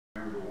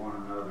Remember one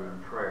another in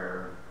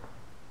prayer.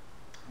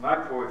 I'd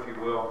like for, if you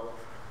will,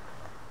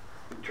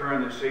 to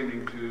turn this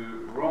evening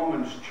to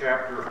Romans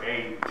chapter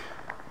 8.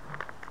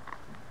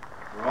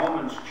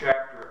 Romans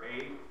chapter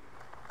 8.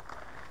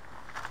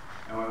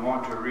 And we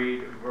want to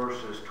read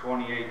verses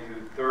 28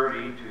 through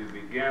 30 to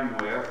begin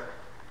with.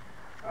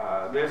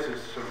 This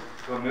is some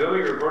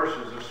familiar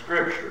verses of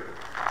Scripture.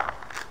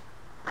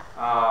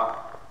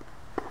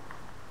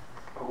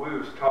 We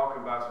was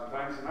talking about some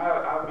things, and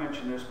I've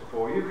mentioned this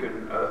before. You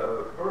can,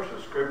 a verse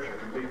of Scripture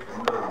can be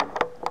familiar.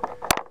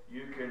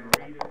 You can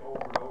read it over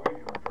and over.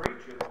 You can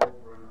preach it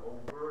over and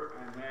over,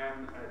 and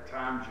then at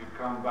times you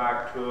come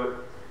back to it,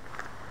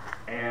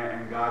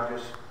 and God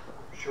just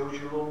shows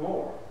you a little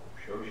more.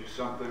 Shows you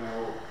something a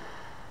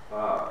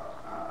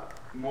little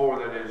more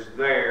that is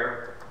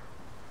there,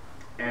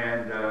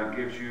 and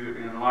gives you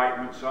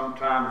enlightenment.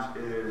 Sometimes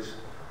it is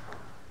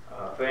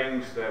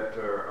things that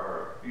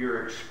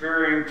you're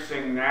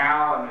experiencing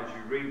now, and as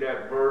you read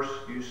that verse,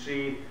 you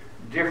see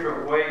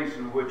different ways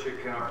in which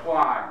it can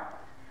apply.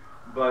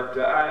 But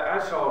I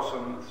saw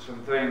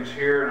some things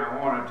here, and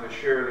I wanted to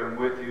share them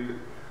with you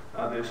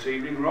this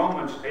evening.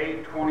 Romans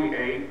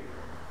 8:28,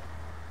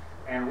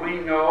 and we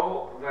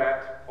know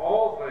that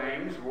all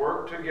things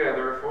work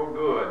together for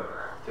good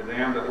to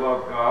them that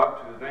love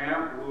God, to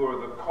them who are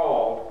the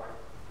called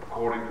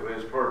according to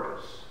His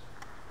purpose.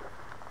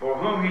 For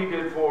whom He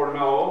did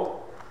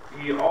foreknow,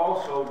 He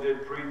also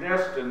did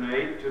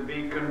predestinate to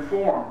be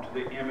conformed to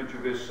the image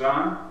of His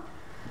Son,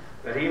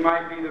 that He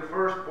might be the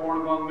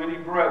firstborn among many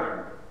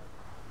brethren.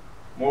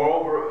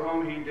 Moreover,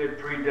 whom He did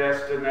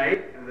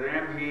predestinate,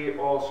 them He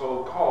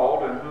also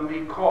called, and whom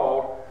He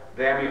called,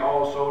 them He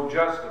also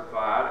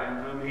justified,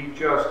 and whom He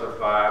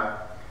justified,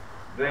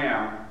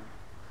 them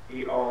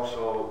He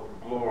also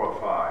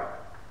glorified.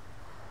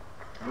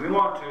 We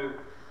want to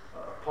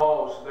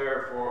pause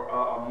there for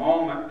a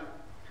moment.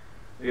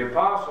 The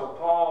Apostle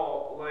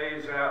Paul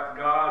lays out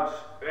God's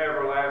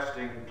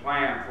everlasting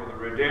plan for the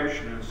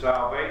redemption and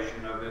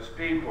salvation of His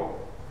people.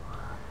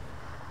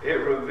 It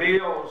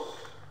reveals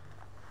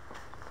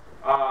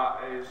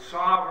a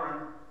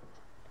sovereign,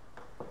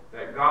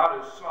 that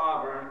God is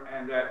sovereign,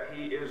 and that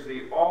He is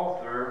the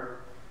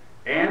author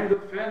and the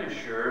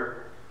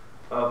finisher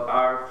of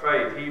our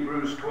faith.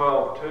 Hebrews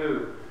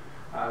 12:2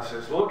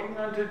 says, looking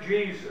unto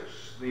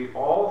Jesus, the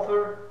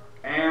author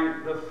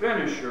and the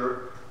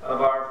finisher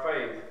of our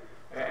faith.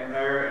 And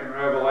there in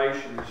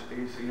Revelations,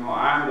 he's,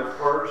 I'm the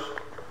first,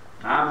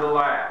 I'm the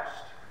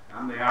last.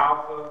 I'm the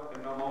Alpha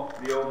and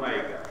the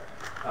Omega.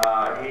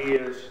 He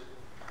is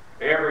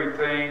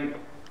everything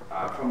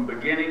from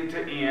beginning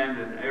to end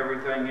and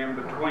everything in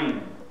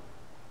between.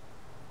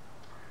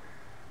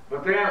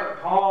 But then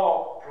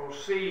Paul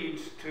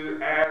proceeds to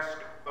ask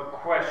a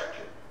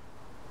question.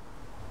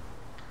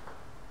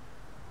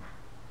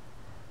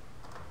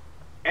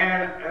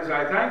 And as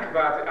I think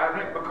about it, I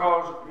think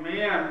because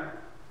men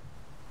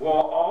will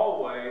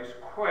always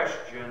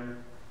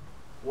question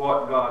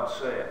what God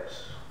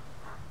says.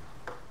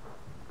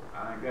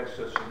 I think that's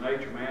just the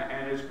nature, man.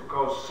 And it's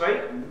because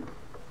Satan,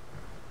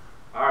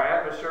 our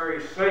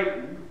adversary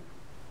Satan,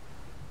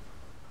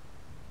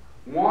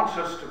 wants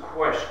us to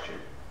question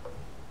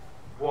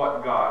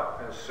what God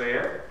has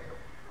said.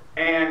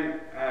 And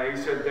he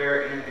said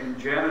there in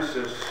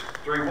Genesis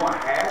 3:1,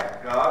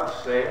 hath God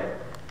said?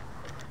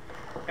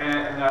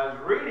 And I was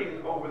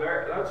reading over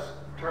there, let's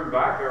turn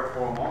back there for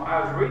a moment. I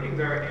was reading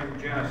there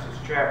in Genesis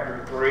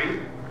chapter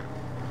 3.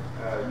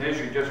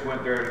 Initially just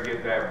went there to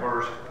get that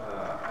verse,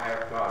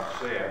 hath God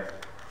said.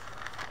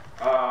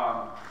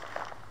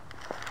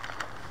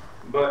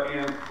 But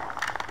in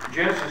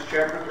Genesis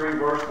chapter 3,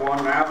 verse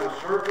 1, now the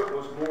serpent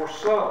was more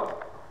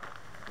subtle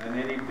than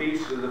any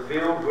beast of the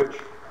field which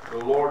the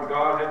Lord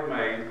God had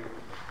made.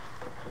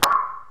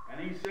 And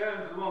he said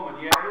unto the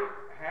woman, yea,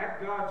 hath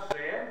God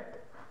said,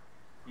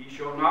 ye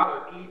shall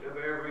not eat of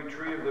every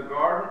tree of the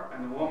garden?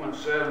 And the woman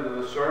said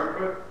unto the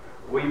serpent,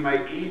 we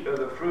may eat of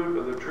the fruit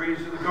of the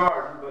trees of the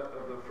garden, but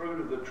of the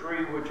fruit of the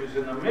tree which is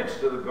in the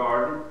midst of the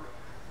garden,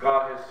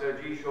 God has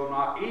said, ye shall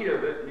not eat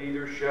of it,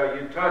 neither shall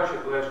you touch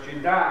it, lest ye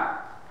die.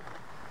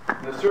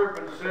 And the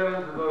serpent said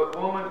unto the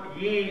woman,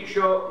 ye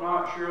shall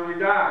not surely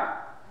die.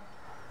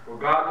 For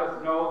God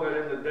doth know that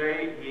in the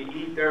day ye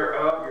eat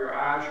thereof, your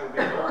eyes shall be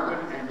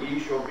opened, and ye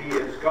shall be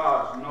as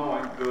gods,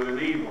 knowing good and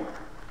evil.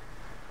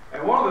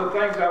 And one of the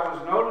things I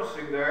was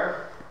noticing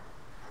there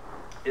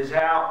is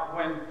how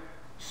when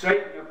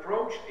Satan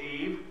approached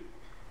Eve,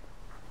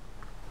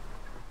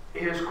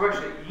 his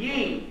question,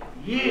 ye,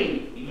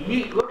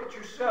 look at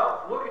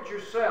yourself, look at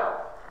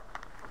yourself.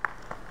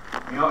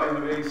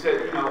 And he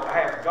said,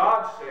 hath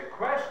God said,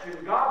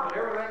 question God, but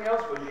everything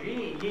else was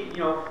ye,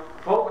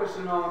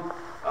 focusing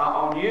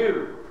on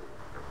you.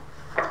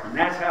 And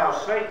that's how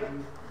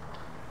Satan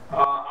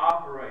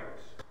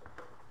operates.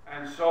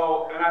 And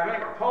I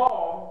think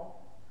Paul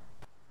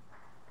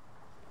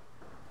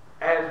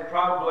has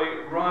probably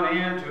run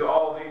into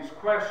all these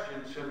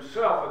questions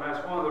himself, and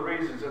that's one of the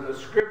reasons in the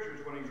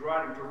Scriptures when he's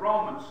writing to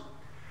Romans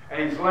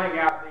and he's laying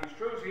out these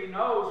truths, he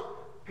knows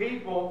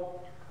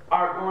people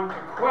are going to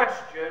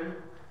question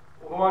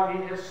what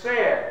he has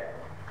said.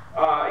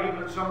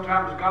 Even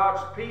sometimes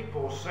God's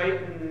people,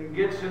 Satan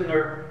gets in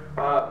their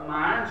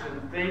minds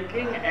and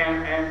thinking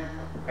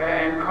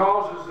and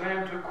causes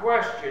them to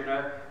question.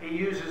 He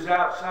uses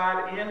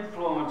outside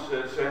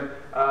influences and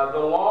the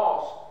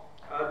lost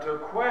to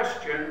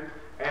question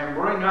and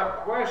bring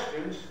up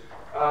questions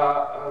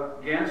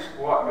against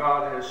what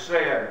God has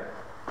said.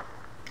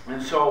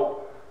 And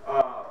so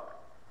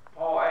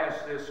Paul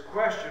asks this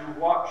question,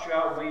 what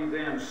shall we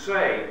then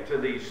say to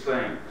these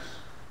things?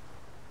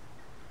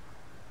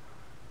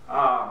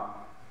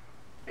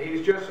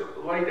 He's just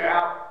laid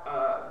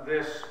out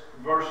these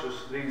verses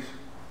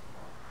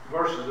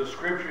of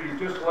Scripture. He's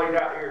just laid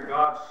out here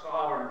God's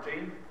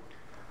sovereignty.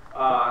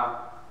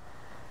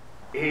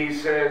 He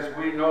says,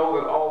 we know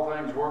that all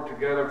things work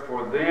together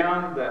for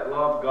them that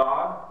love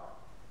God.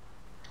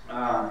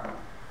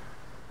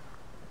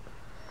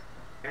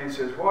 And he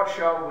says, what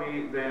shall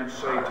we then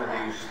say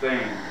to these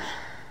things?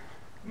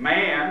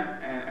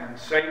 Man, and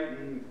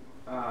Satan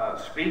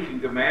speaking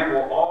to man,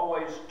 will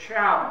always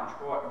challenge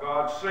what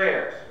God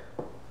says.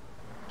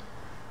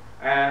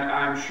 And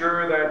I'm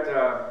sure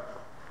that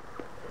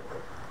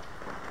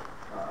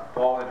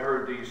Paul had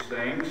heard these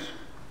things.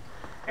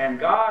 And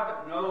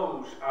God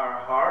knows our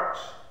hearts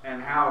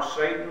and how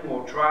Satan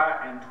will try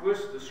and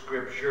twist the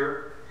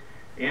Scripture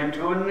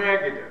into a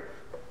negative.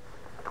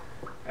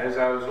 As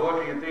I was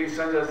looking at these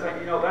things, I was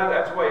thinking,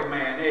 that's the way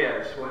man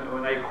is.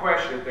 When they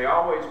question it, they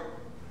always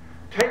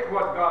take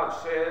what God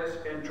says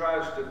and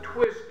tries to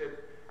twist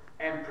it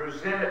and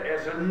present it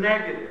as a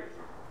negative.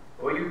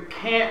 Well, you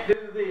can't do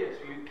this,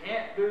 you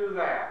can't do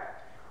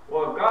that.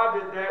 Well, if God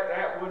did that,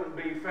 that wouldn't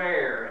be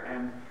fair.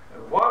 And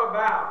what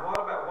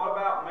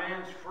about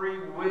man's free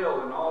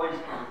will and all these?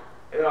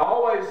 It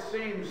always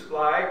seems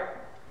like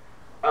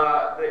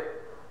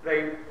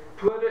they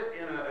put it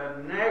in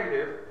a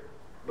negative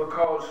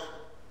because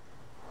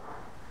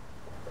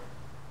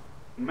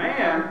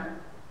man,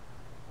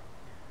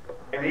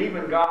 and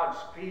even God's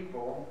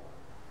people,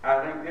 I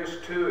think this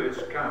too is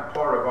kind of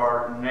part of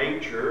our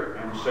nature,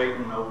 and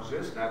Satan knows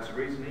this, and that's the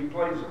reason he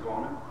plays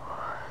upon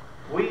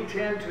it. We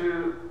tend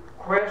to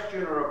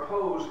question or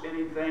oppose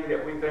anything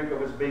that we think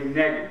of as being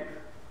negative.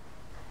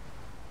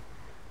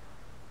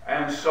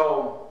 And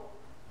so,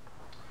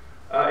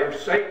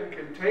 if Satan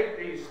can take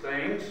these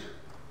things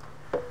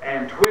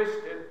and twist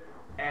it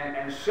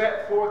and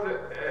set forth it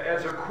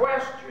as a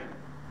question,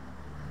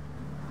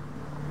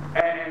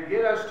 and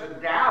get us to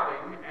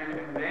doubting,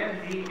 and then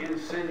he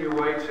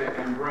insinuates it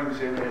and brings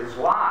in his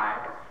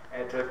lie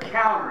and to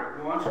counter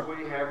it once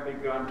we have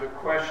begun to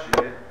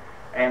question it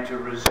and to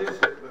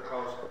resist it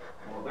because,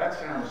 well, that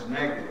sounds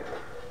negative.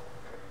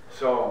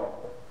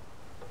 So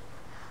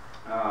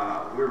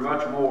we're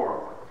much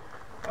more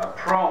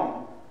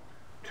prone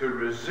to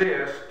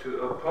resist,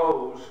 to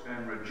oppose,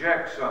 and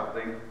reject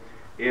something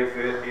if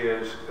it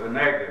is a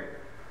negative.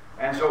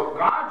 And so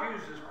God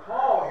uses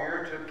Paul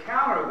here to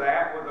counter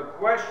that with a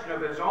question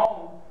of his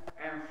own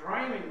and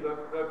framing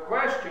the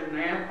question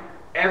then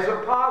as a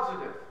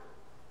positive.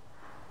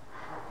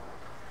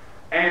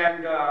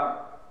 And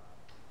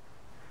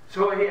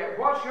so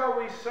what shall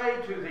we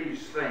say to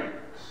these things?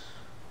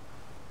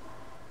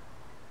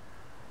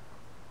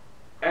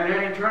 And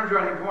then he turns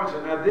around and he points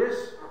out, now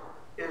this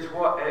is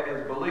what,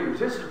 as believers,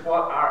 this is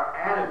what our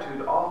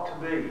attitude ought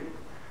to be.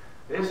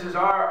 This is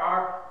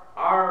our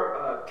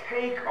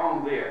take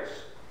on this.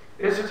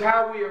 This is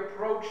how we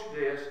approach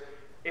this,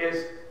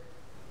 is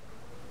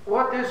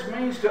what this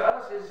means to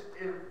us is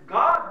if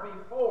God be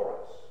for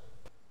us,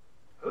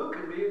 who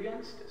can be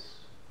against us?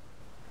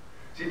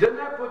 See, doesn't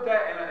that put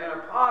that in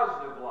a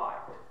positive light?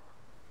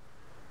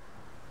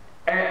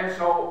 And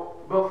so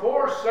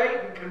before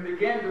Satan can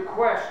begin to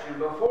question,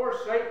 before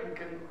Satan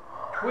can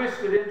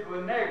twist it into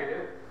a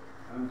negative,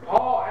 and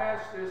Paul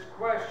asks this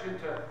question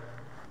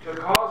to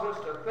cause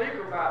us to think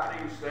about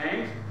these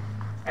things.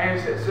 And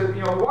he said,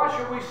 what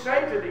should we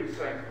say to these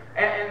things?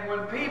 And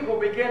when people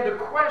begin to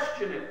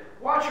question it,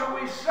 what should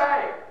we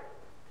say?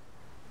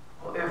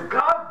 Well, if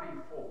God be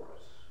for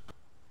us,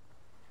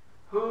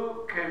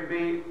 who can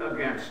be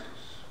against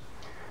us?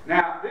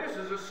 Now, this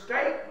is a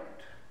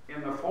statement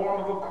in the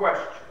form of a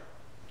question.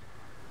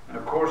 And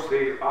of course,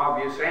 the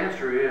obvious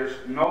answer is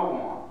no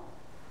one.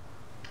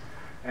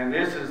 And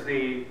this is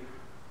the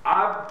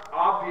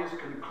obvious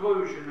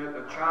conclusion that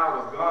a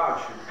child of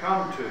God should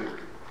come to.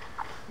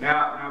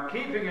 Now,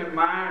 keeping in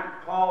mind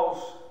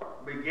Paul's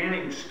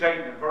beginning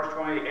statement, verse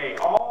 28,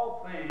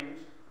 all things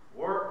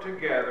work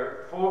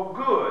together for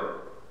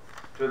good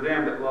to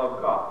them that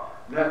love God.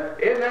 Now,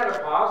 isn't that a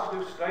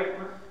positive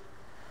statement?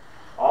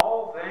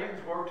 All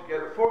things work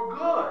together for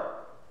good.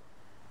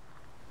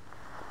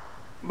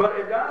 But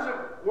it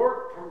doesn't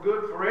work for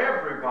good for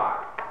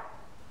everybody.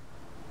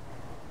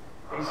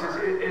 He says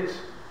it's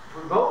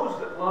for those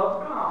that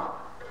love God.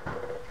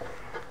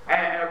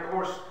 And of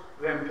course,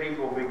 then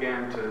people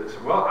began to say,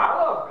 well, I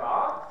love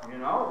God. We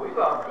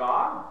love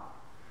God.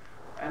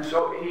 And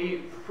so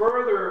he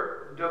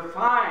further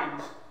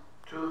defines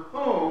to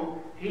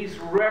whom he's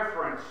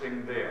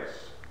referencing this.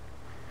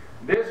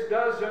 This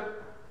doesn't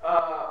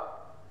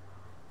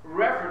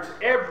reference it's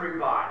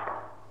everybody.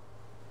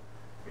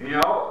 You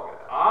know,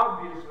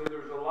 obviously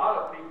there's a lot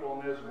of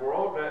people in this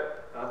world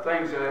that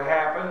things that have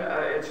happened,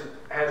 it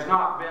has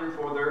not been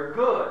for their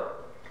good.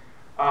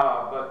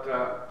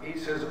 But he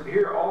says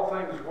here, all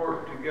things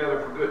work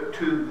together for good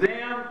to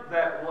them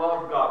that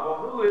love God.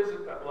 Well, who is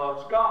it that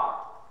loves God?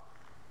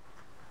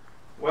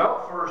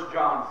 Well, 1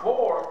 John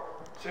 4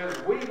 says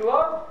we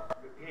love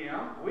Him,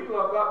 we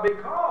love God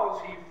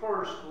because He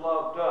first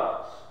loved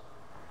us.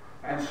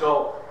 And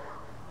so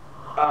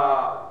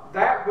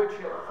that which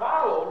had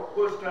followed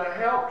was to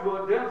help to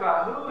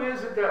identify who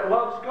is it that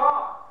loves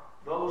God.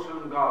 Those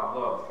whom God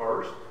loved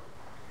first.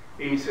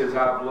 He says,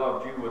 I've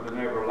loved you with an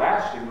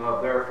everlasting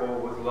love, therefore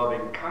with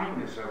loving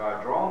kindness have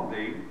I drawn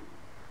thee.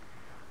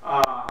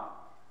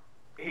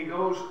 He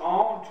goes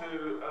on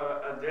to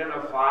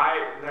identify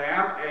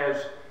them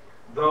as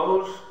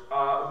those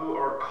who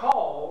are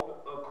called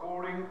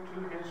according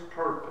to His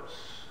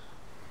purpose.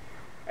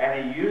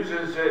 And he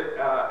uses it,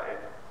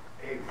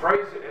 he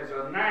phrases it as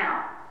a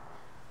noun.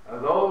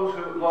 Those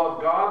who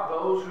love God,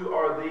 those who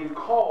are the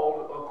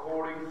called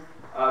according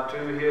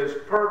to His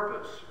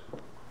purpose.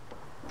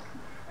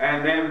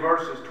 And then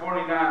verses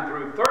 29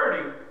 through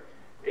 30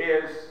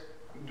 is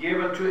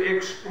given to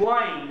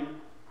explain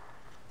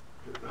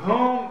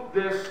whom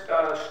this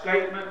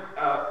statement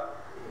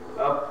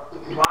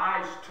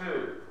applies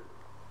to.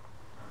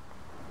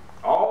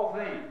 All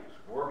things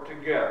work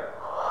together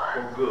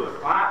for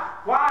good.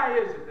 Why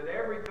is it that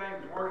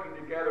everything's working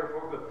together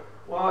for good?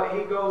 Well,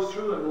 he goes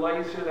through and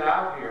lays it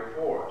out here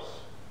for us.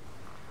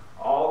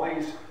 All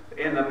these,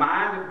 in the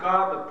mind of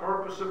God, the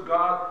purpose of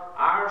God,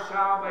 our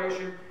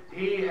salvation,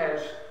 He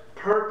has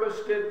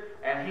purposed it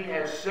and He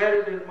has set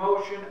it in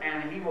motion,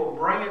 and He will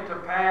bring it to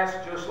pass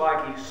just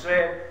like He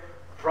said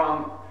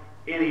from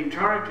in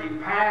eternity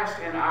past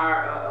in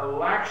our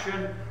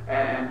election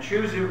and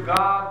choosing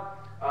God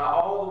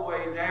all the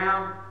way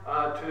down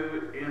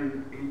to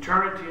in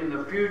eternity in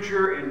the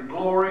future in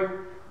glory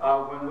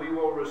when we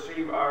will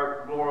receive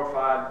our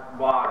glorified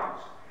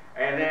bodies,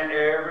 and then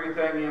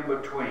everything in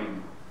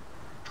between.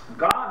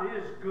 God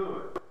is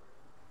good.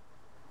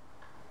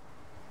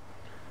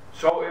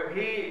 So if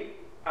He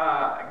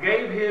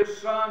gave His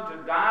Son to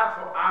die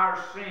for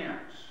our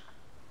sins,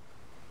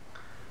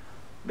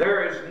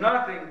 there is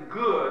nothing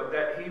good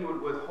that He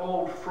would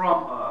withhold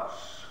from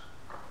us.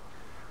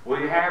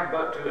 We have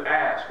but to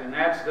ask, and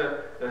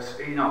that's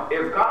you know,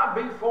 if God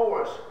be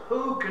for us,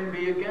 who can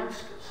be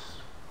against us?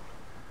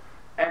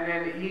 And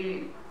then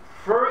he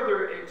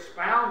further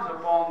expounds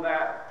upon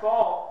that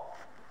thought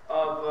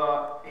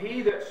of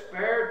He that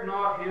spared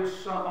not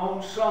His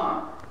own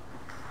Son,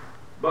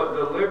 but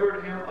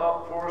delivered Him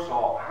up for us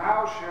all,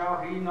 how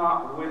shall He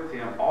not with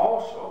Him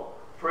also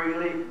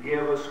freely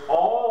give us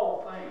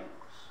all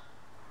things?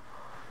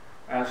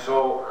 And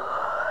so,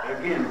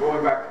 again,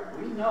 going back to,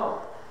 we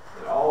know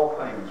that all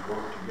things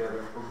work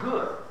together for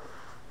good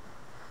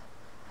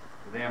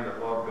to them that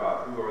love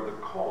God, who are the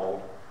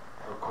called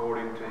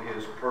according to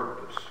His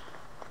purpose.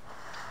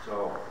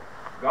 So,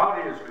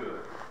 God is good.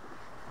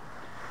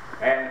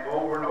 And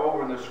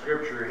over in the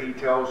Scripture, He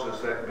tells us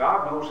that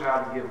God knows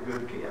how to give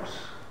good gifts.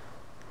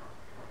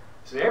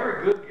 See,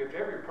 every good gift,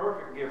 every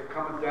perfect gift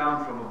cometh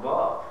down from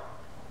above.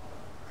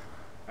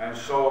 And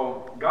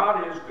so,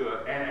 God is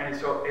good. And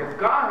so, if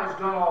God has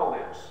done all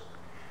this,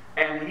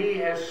 and He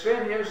has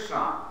sent His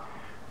Son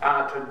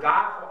to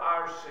die for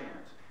our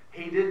sins,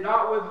 He did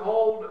not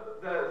withhold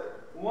the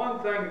one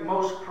thing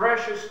most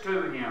precious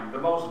to Him, the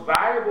most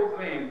valuable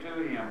thing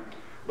to Him,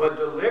 but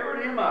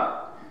delivered Him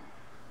up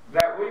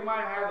that we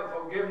might have the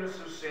forgiveness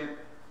of sin.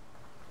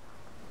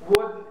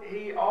 Would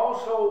He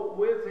also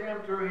with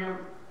Him, through Him,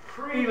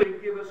 freely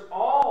give us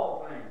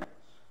all things?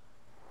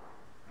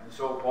 And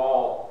so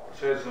Paul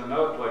says in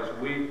another place,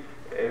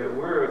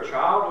 we're a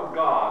child of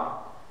God,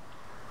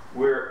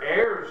 we're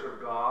heirs of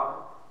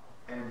God,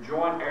 and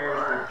joint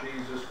heirs with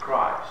Jesus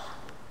Christ.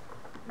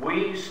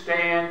 We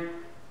stand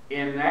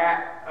in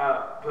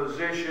that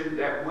position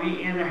that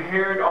we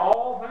inherit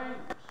all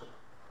things.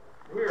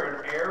 We're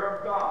an heir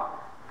of God.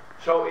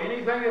 So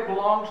anything that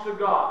belongs to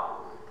God,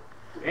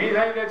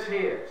 anything that's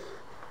His,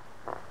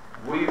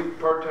 we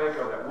partake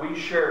of that. We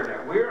share in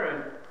that.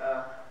 We're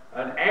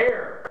an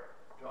heir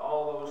to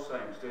all those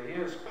things, to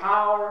His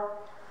power,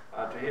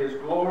 to His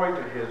glory,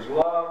 to His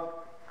love,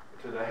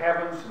 to the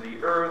heavens and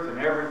the earth and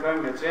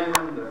everything that's in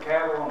them, the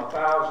cattle on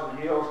 1,000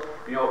 hills,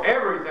 you know,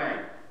 everything.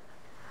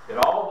 It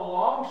all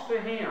belongs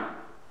to Him,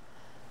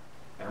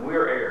 and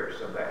we're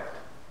heirs of that.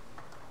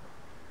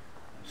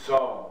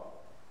 So,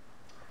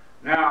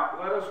 now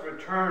let us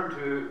return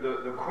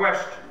to the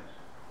questions.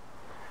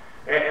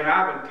 And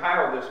I've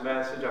entitled this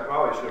message, I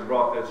probably should have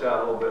brought this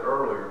out a little bit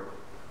earlier.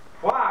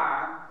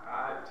 Why?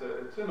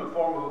 It's in the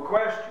form of a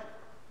question.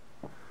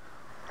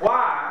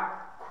 Why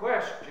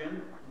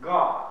question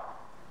God?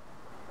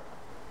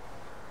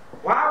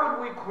 Why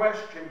would we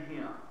question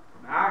Him?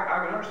 Now,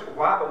 I can understand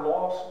why the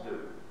lost do.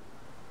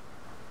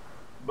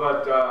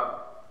 But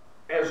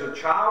as a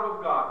child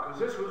of God, because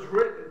this was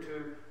written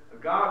to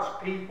God's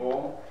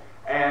people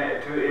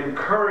and to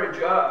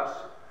encourage us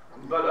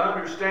but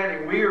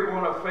understanding we are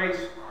going to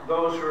face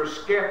those who are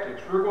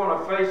skeptics. We're going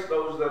to face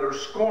those that are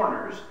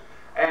scorners,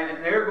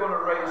 and they're going to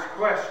raise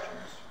questions.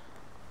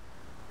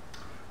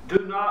 Do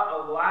not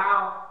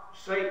allow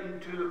Satan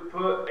to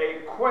put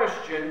a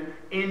question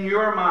in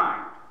your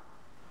mind.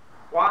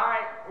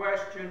 Why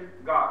question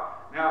God?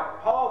 Now,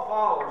 Paul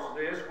follows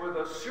this with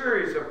a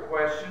series of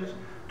questions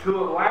to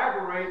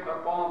elaborate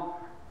upon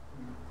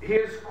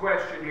his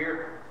question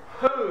here: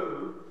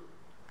 who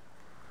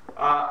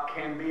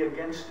can be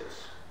against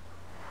us?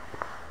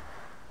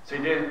 See,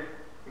 then,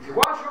 he said,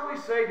 what shall we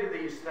say to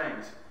these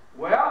things?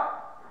 Well,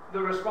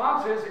 the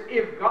response is,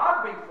 if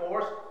God be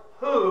for us,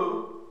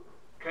 who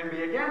can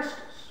be against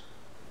us?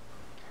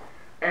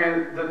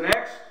 And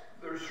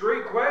there's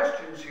three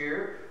questions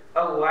here,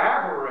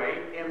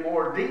 elaborate in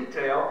more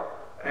detail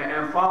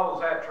and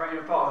follows that train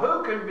of thought.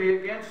 Who can be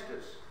against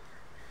us?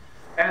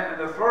 And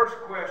the first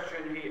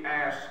question he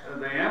asks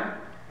then,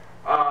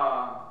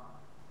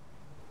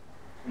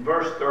 in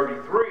verse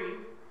 33,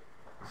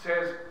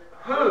 says,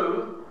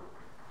 who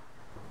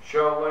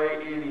shall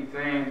lay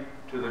anything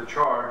to the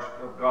charge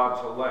of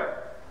God's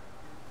elect?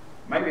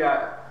 Maybe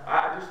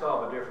I just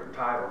thought of a different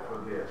title for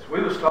this.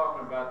 We was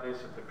talking about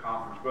this at the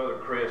conference, Brother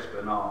Crisp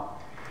and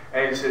all.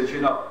 And he says,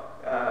 you know,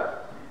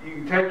 you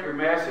can take your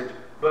message,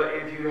 but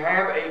if you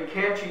have a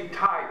catchy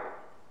title,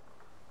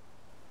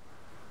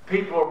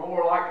 people are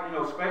more likely, you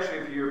know, especially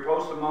if you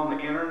post them on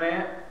the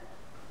internet,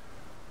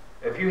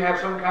 if you have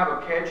some kind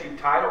of catchy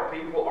title,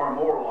 people are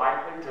more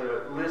likely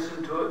to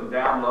listen to it and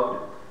download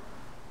it.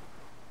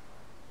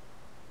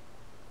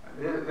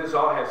 This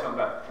all has something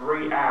about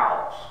 3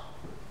 owls.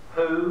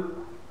 Who?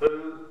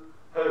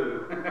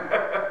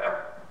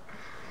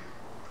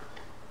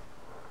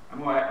 I'm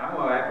going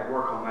to have to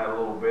work on that a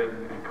little bit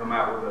and come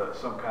out with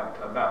some kind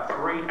of, about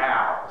 3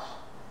 owls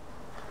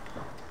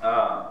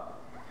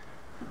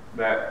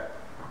that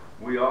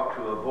we ought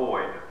to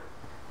avoid.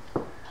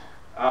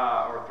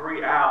 Or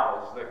 3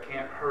 owls that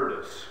can't hurt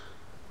us.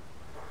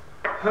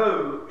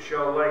 Who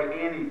shall lay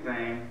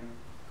anything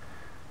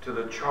to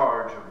the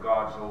charge of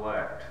God's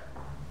elect?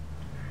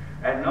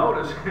 And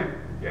notice,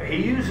 he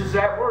uses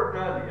that word,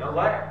 doesn't he?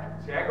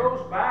 Elect. See, that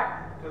goes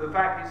back to the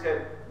fact he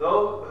said,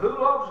 those who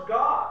loves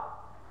God,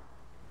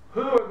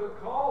 who are the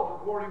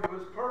called according to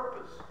his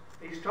purpose.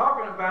 He's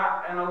talking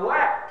about an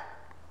elect.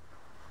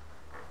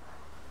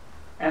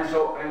 And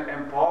so,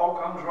 and Paul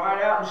comes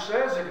right out and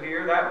says it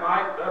here. That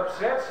might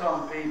upset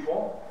some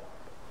people,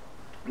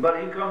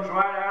 but he comes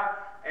right out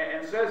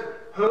and says,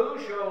 who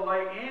shall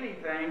lay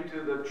anything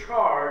to the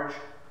charge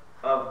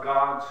of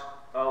God's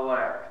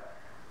elect?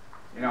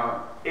 You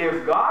know,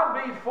 if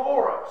God be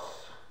for us,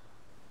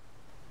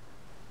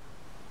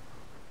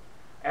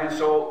 and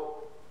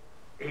so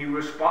he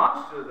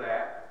responds to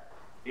that,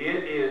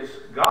 it is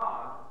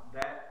God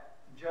that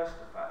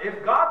justifies.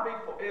 If God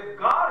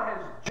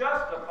has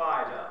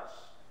justified us,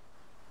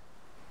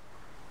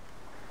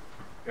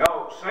 you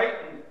know,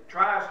 Satan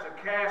tries to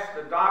cast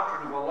the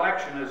doctrine of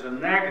election as a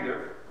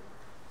negative,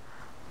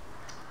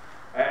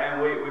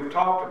 and we've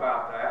talked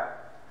about that.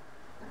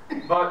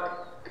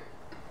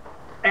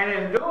 And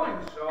in doing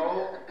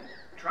so,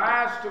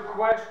 tries to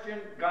question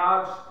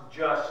God's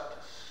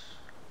justice.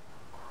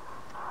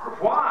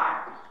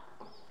 Why?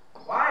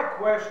 Why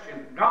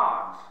question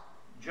God's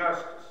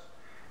justice?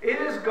 It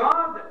is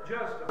God that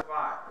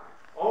justifies.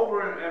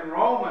 Over in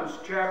Romans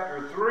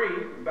chapter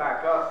 3,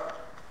 back up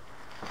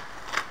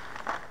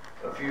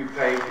a few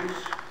pages,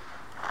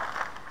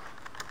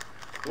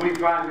 we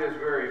find this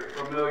very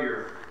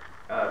familiar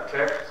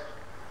text.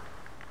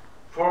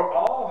 For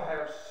all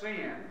have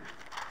sinned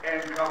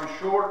and come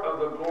short of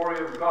the glory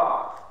of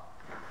God,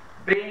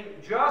 being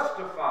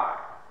justified.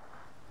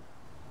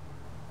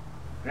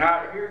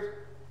 Now,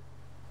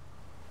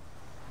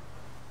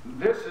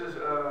 this is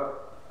a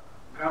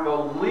kind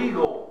of a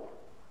legal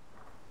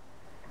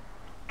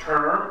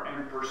term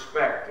and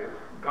perspective.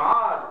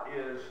 God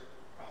is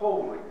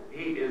holy.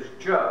 He is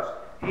just.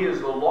 He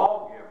is the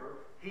lawgiver.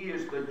 He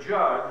is the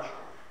judge.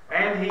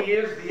 And He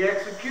is the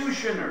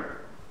executioner.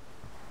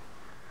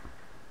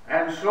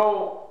 And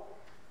so,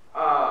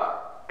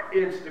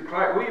 it's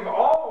declared, we've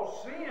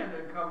all sinned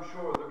and come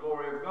short of the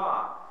glory of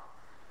God.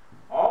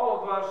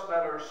 All of us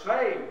that are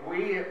saved,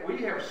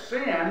 we have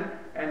sinned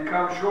and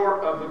come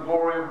short of the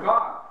glory of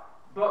God.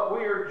 But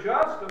we are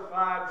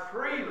justified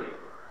freely.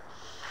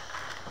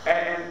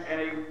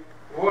 And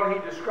what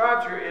he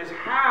describes here is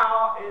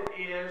how it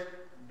is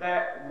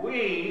that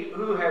we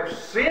who have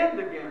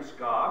sinned against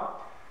God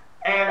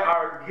and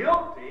are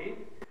guilty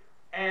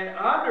and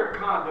under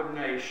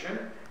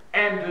condemnation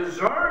and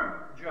deserve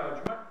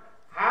judgment,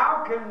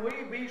 how can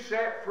we be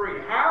set free?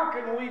 How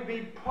can we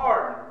be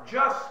pardoned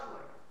justly?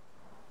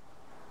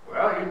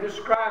 Well, he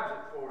describes it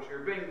for us here,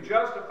 being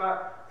justified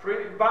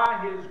freely by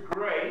His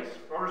grace,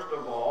 first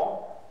of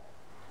all.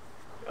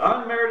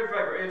 Unmerited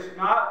favor. It's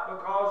not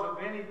because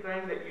of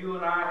anything that you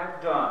and I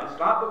have done. It's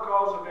not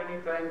because of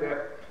anything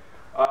that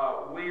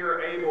we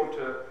are able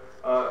to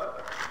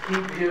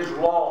keep His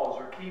laws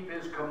or keep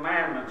His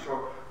commandments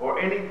or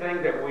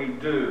anything that we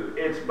do.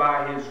 It's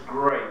by His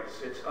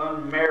grace. It's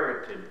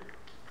unmerited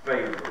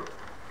favor.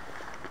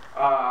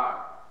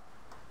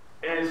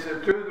 And it's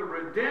through the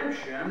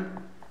redemption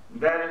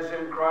that is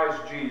in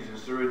Christ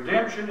Jesus. The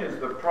redemption is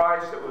the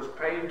price that was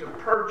paid to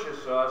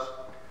purchase us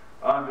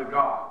unto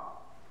God,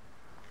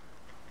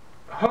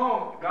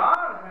 whom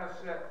God has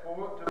set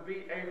forth to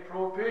be a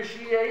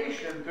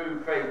propitiation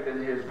through faith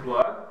in His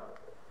blood.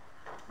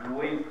 And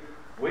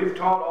we've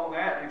taught on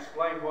that and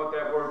explained what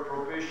that word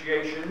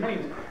propitiation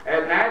means.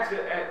 And that's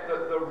at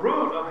the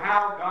root of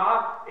how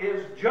God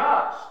is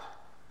just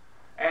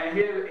and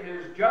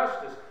His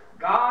justice.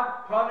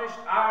 God punished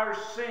our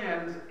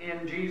sins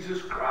in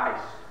Jesus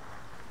Christ.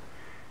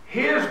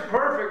 His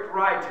perfect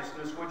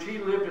righteousness, which He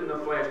lived in the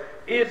flesh,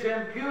 is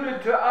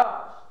imputed to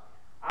us.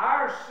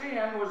 Our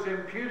sin was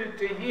imputed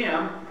to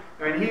Him,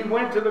 and He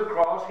went to the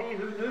cross. He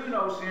who knew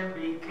no sin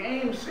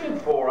became sin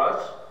for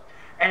us,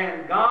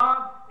 and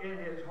God, in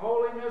His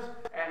holiness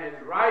and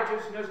His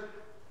righteousness,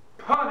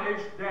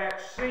 punished that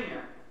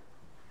sin.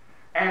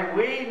 And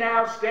we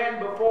now stand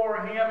before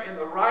Him in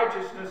the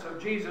righteousness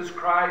of Jesus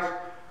Christ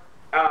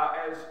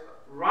as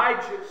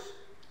righteous,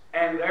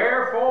 and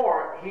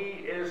therefore He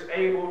is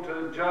able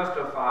to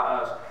justify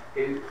us.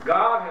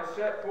 God has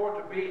set forth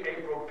to be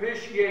a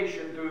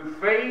propitiation through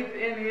faith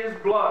in His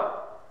blood,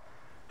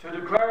 to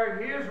declare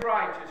His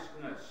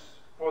righteousness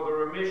for the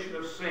remission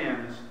of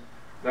sins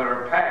that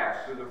are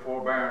past through the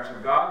forbearance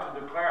of God, to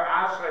declare,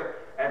 I say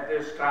at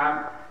this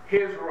time,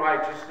 His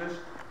righteousness,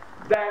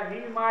 that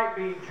He might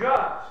be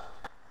just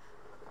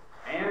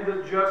and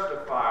the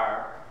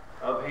justifier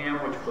of him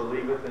which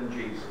believeth in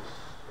Jesus.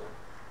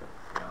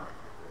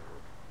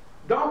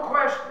 Don't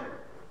question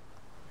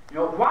it.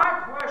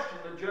 Why question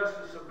the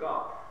justice of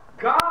God?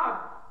 God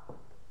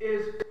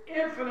is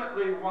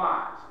infinitely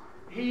wise.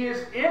 He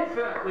is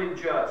infinitely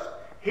just.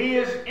 He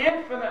is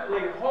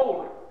infinitely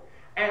holy.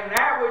 And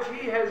that which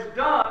He has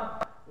done,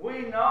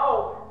 we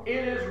know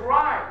it is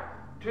right.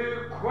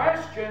 To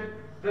question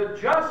the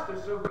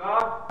justice of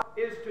God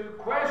is to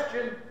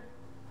question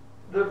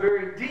the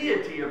very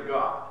deity of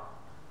God,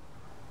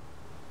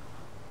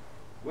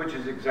 which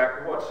is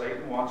exactly what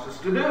Satan wants us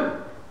to do.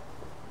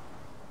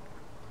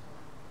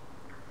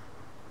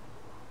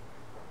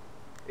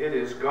 It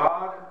is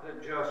God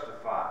that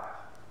justifieth,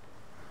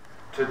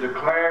 to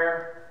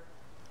declare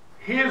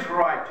His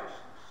righteousness.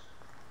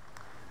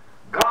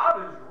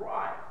 God is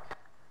right.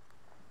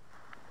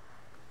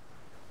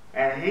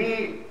 And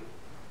He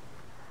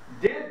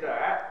did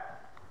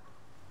that,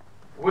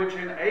 which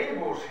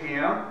enables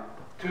Him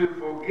to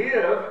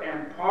forgive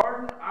and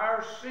pardon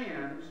our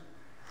sins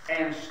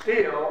and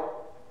still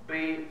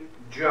be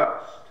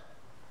just.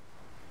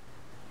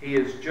 He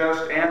is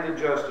just and the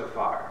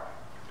justifier.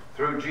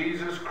 Through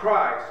Jesus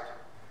Christ,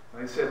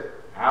 they said,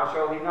 how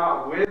shall He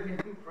not with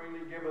Him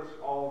freely give us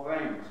all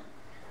things?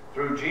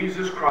 Through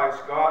Jesus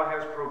Christ, God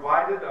has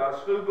provided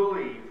us who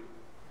believe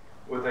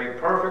with a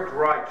perfect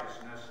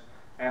righteousness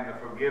and the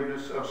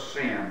forgiveness of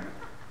sin.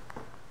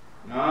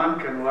 None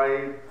can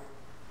lay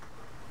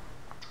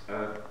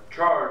a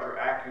charge or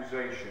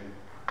accusation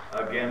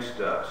against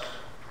us.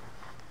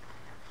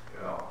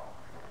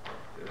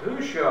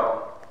 Who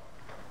shall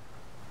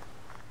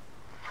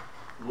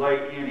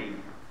lay any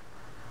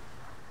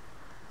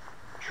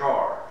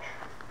charge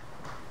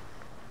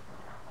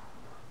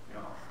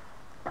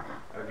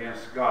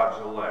against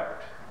God's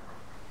elect?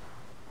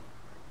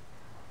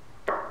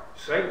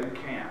 Satan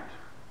can't.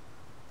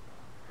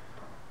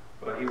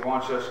 But he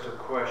wants us to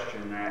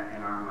question that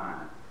in our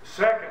mind.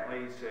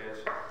 Secondly, he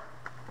says,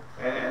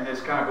 and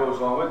this kind of goes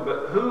along with,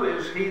 but who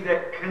is he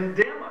that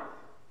condemneth?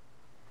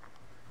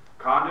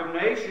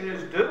 Condemnation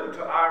is due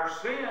to our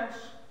sins.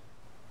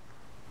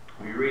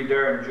 We read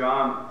there in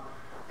John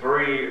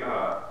 3,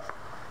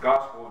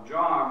 Gospel of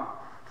John,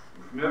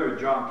 you're familiar with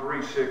John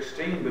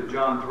 3:16, but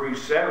John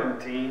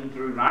 3:17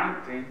 through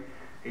 19,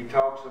 he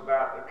talks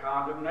about the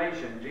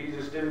condemnation.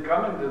 Jesus didn't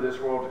come into this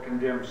world to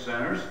condemn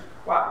sinners.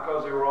 Why?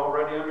 Because they were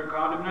already under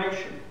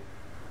condemnation.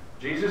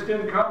 Jesus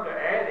didn't come to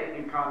add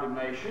any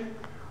condemnation.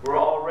 We're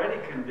already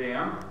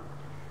condemned.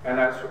 And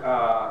that's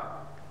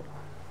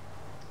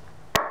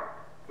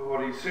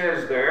what he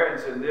says there.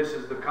 And said, this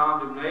is the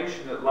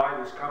condemnation, that light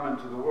is come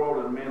into the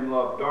world, and men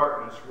love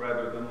darkness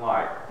rather than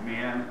light.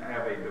 Men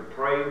have a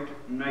depraved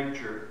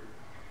nature,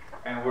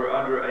 and we're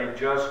under a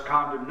just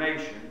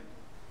condemnation.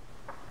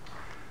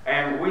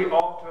 And we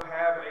ought to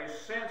have a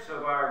sense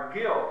of our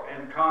guilt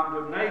and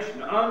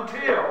condemnation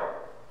until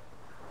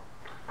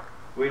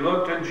we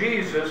look to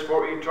Jesus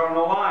for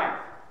eternal life.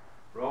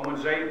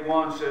 Romans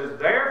 8:1 says,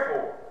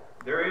 therefore,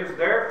 there is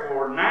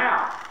therefore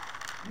now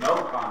no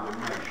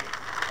condemnation.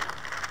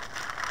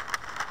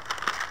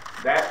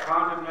 That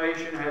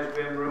condemnation has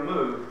been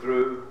removed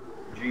through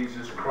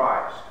Jesus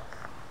Christ.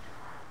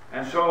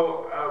 And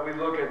so we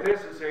look at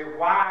this and say,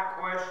 why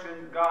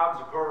question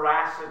God's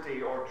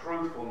veracity or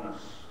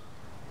truthfulness?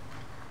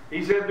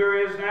 He said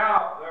there is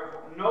now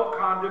therefore no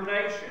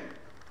condemnation.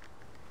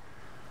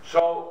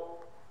 So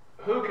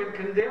who can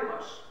condemn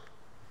us?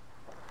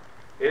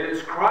 It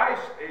is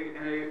Christ,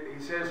 and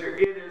he says here,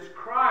 it is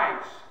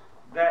Christ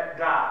that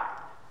died.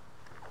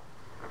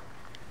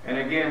 And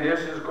again, this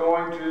is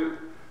going to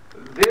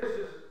This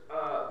is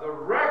the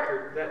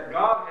record that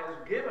God has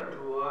given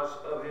to us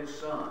of His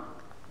Son.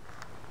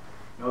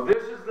 Now,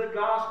 this is the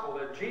gospel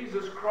that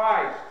Jesus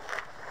Christ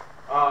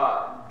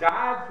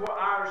died for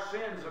our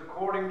sins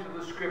according to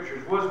the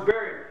Scriptures, was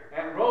buried,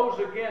 and rose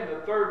again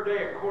the third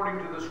day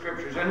according to the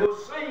Scriptures, and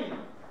was seen.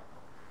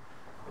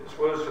 This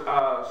was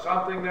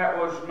something that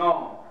was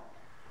known.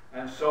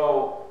 And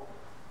so,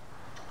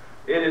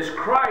 it is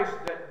Christ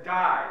that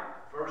died.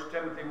 1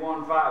 Timothy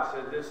 1:5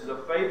 said, "This is a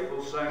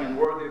faithful saying and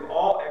worthy of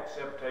all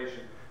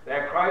acceptation,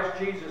 that Christ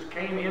Jesus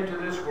came into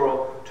this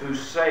world to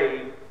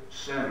save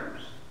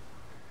sinners."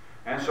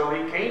 And so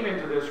He came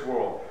into this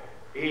world.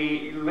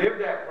 He lived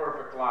that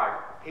perfect life.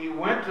 He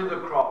went to the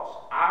cross.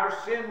 Our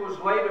sin was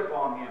laid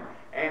upon Him.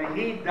 And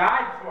He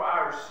died for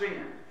our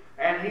sins.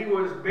 And He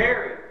was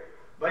buried.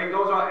 But He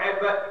goes on,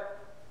 but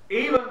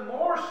even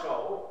more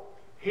so,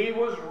 He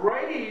was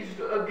raised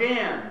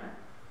again.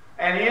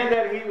 And in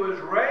that He was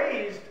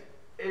raised,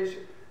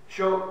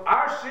 so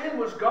our sin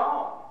was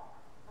gone.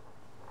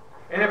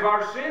 And if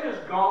our sin is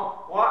gone,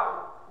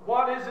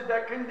 what is it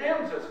that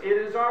condemns us? It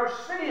is our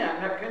sin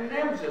that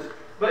condemns us.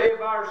 But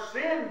if our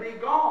sin be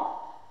gone,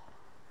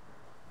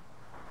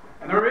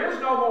 and there is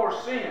no more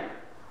sin,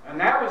 and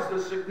that was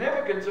the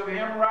significance of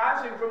Him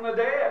rising from the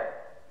dead,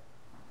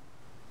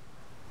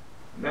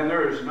 then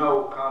there is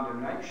no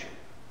condemnation.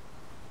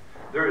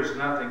 There is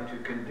nothing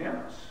to condemn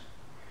us.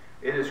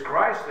 It is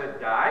Christ that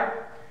died,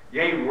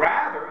 yea,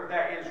 rather,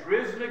 that is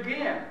risen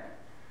again,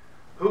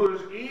 who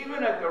is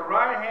even at the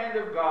right hand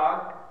of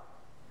God,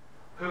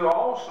 who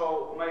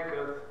also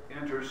maketh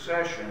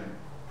intercession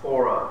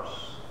for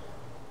us.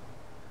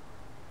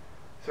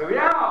 So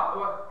yeah,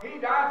 well, He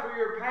died for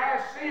your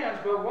past sins,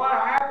 but what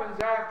happens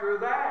after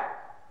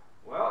that?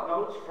 Well,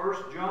 notice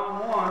 1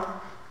 John 1.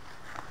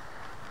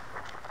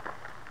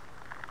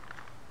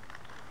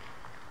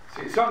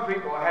 See, some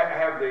people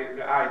have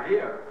the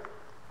idea,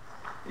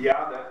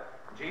 that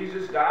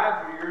Jesus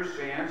died for your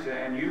sins,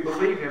 and you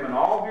believe Him, and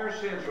all of your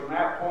sins from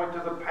that point to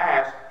the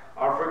past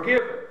are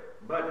forgiven.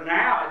 But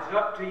now it's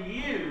up to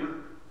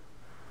you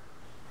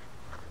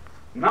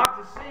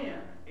not to sin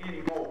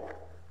anymore.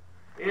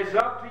 It's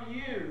up to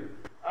you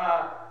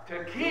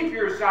to keep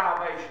your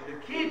salvation, to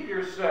keep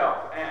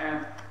yourself.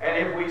 And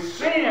if we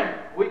sin,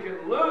 we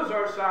can lose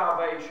our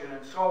salvation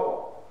and so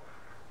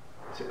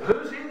on. So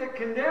who's He that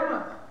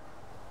condemneth?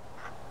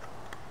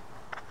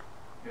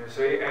 You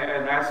see,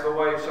 and that's the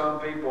way some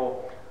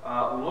people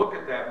look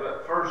at that.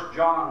 But 1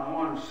 John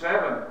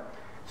 1:7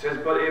 says,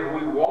 "But if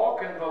we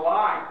walk in the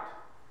light,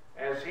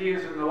 as He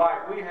is in the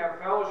light, we have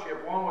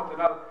fellowship one with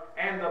another.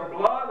 And the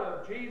blood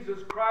of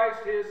Jesus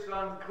Christ, His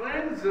Son,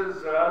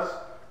 cleanses us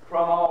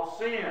from all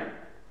sin."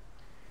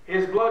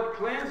 His blood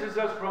cleanses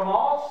us from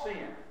all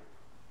sin.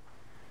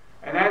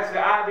 And that's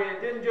the idea.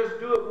 It didn't just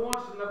do it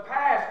once in the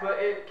past, but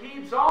it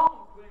keeps on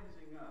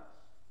cleansing us.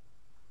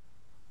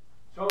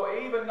 So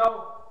even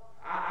though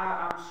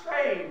I'm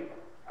saved,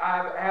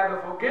 I have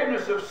the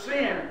forgiveness of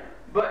sin,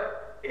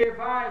 but if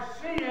I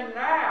sin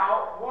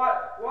now,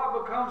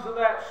 what becomes of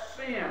that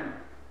sin?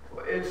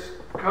 It's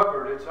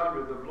covered, it's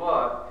under the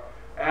blood,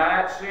 and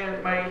that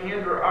sin may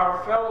hinder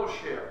our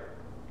fellowship.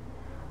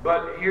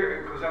 But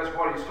here, because that's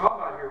what he's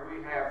talking about here,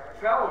 we have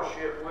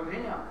fellowship with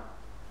Him.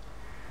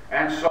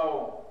 And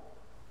so,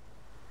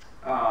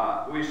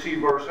 we see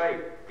verse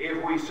 8.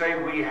 If we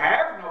say we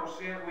have no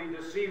sin, we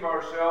deceive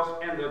ourselves,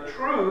 and the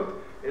truth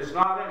is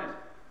not in us.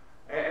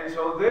 And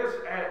so this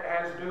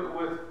has to do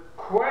with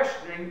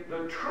questioning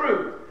the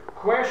truth,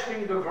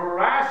 questioning the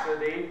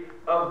veracity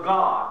of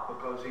God,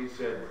 because He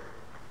said,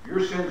 your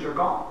sins are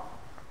gone.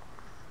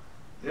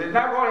 Isn't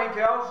that what He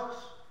tells us?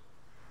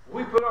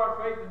 We put our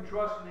faith and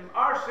trust in Him.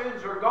 Our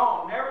sins are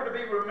gone, never to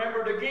be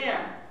remembered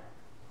again.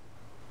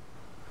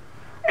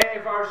 And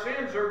if our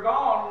sins are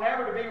gone,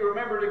 never to be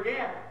remembered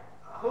again,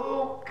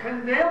 who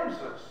condemns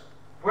us?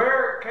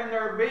 Where can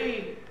there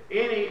be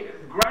any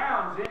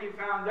grounds, any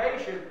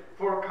foundation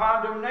for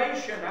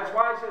condemnation? That's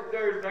why He said,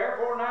 there is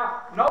therefore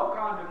now no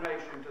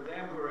condemnation to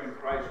them who are in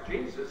Christ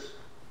Jesus.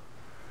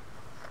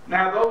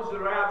 Now those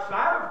that are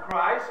outside of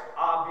Christ,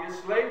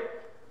 obviously,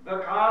 the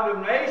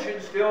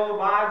condemnation still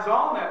abides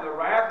on them. The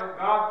wrath of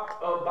God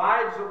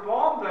abides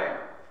upon them.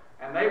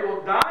 And they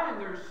will die in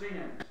their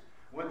sins.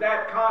 With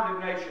that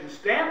condemnation,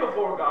 stand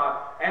before God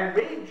and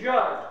be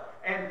judged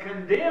and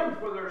condemned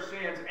for their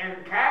sins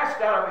and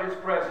cast out of His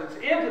presence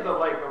into the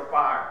lake of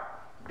fire.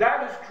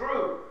 That is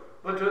true.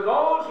 But to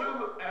those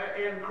who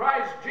in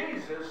Christ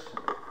Jesus,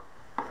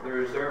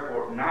 there is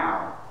therefore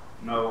now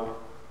no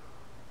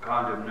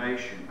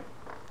condemnation.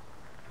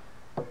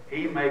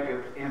 He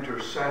maketh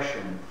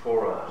intercession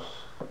for us.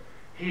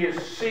 He is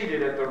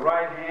seated at the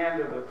right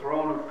hand of the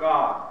throne of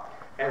God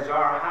as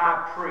our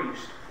high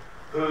priest,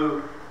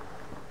 who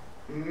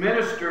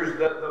ministers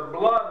the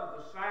blood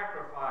of the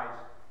sacrifice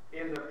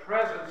in the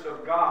presence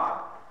of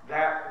God,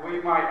 that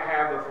we might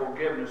have the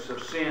forgiveness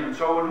of sin. And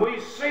so when we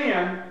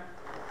sin,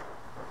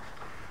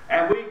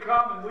 and we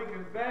come and we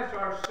confess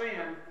our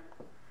sin,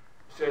 it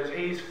says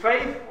He's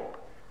faithful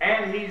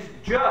and He's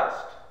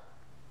just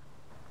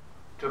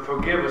to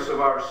forgive us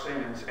of our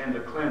sins and to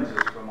cleanse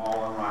us from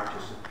all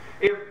unrighteousness.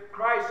 If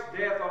Christ's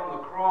death on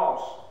the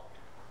cross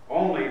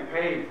only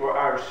paid for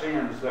our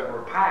sins that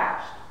were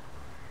past,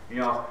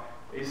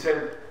 he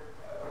said,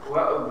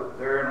 well,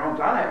 they're in Romans.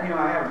 I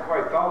haven't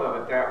quite thought of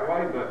it that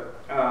way, but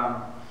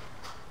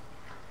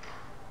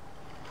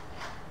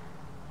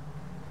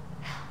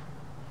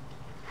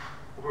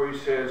where he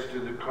says to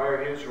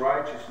declare his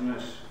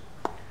righteousness,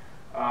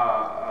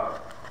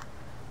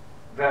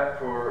 that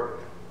for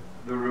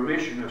the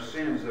remission of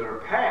sins that are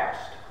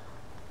past,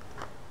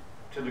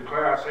 to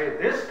declare, I say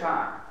at this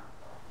time,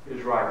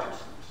 his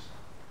righteousness.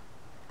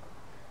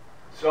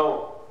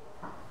 So,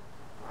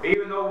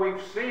 even though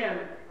we've sinned,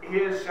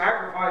 his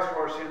sacrifice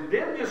for our sins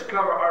didn't just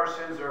cover our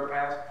sins that are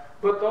past,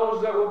 but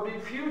those that will be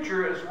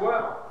future as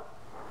well.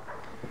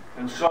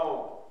 And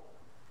so,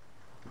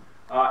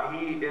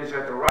 he is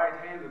at the right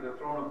hand of the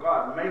throne of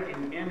God,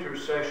 making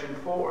intercession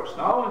for us.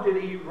 Not only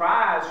did he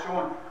rise,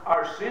 showing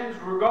our sins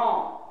were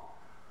gone,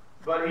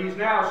 but he's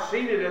now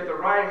seated at the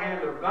right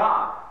hand of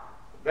God,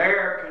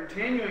 there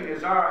continuing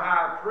as our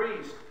high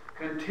priest,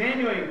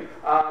 continuing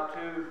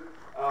to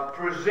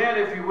present,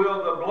 if you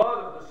will, the blood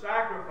of the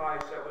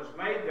sacrifice that was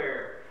made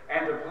there,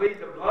 and to plead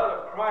the blood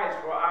of Christ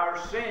for our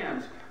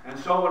sins. And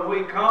so when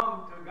we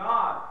come to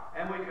God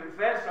and we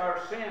confess our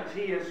sins,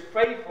 he is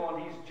faithful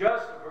and he's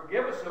just to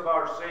forgive us of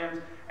our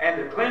sins and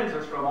to cleanse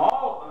us from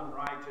all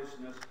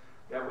unrighteousness,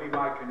 that we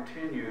might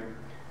continue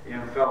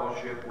in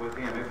fellowship with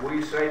him. If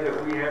we say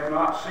that we have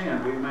not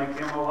sinned, we make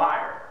him a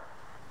liar,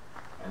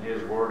 and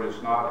his word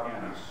is not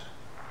in us.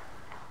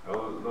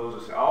 Those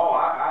that say, oh,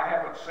 I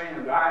haven't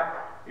sinned.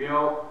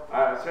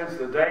 Since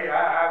the day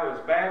I was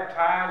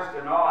baptized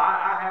and all,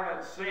 I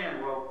haven't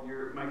sinned. Well,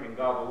 you're making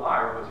God a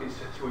liar, because he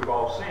says we've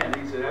all sinned.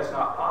 He said that's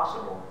not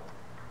possible.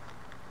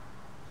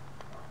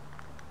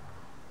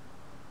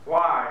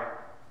 Why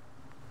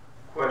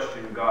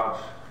question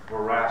God's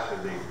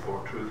veracity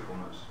or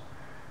truthfulness?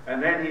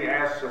 And then he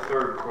asks the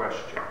third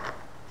question.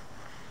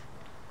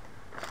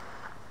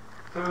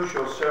 Who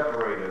shall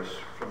separate us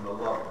from the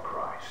love of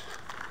Christ?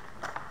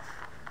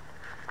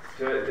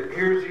 So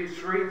here's these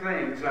three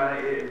things.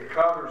 It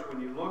covers,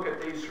 when you look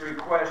at these three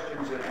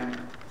questions and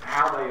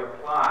how they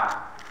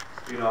apply,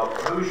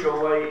 who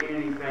shall lay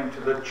anything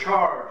to the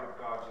charge of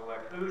God's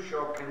elect? Who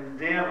shall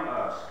condemn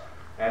us?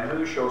 And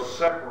who shall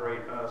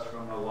separate us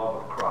from the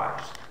love of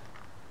Christ?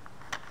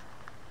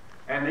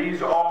 And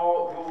these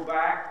all go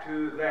back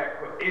to that.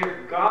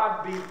 If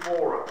God be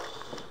for us,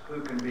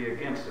 who can be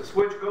against us?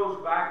 Which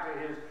goes back to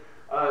his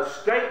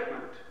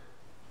statement,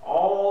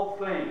 all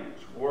things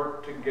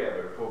work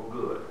together for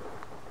good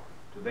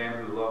to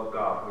them who love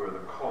God, who are the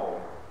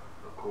called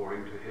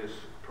according to his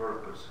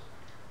purpose.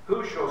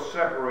 Who shall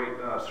separate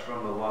us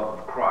from the love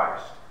of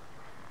Christ?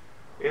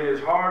 It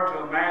is hard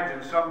to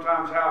imagine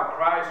sometimes how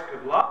Christ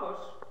could love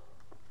us,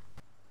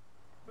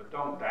 but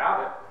don't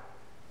doubt it.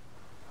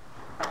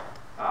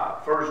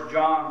 1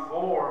 John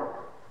 4,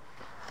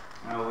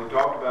 we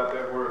talked about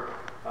that, where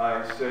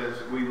it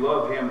says we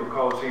love him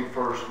because he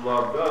first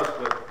loved us.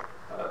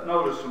 But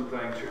notice some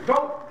things here.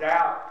 Don't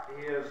doubt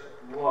his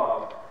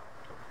love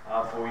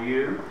for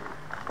you.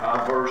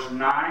 Verse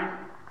 9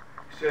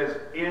 says,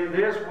 in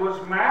this was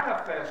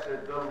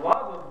manifested the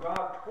love of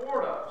God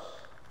toward us,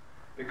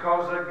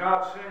 because that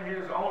God sent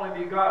his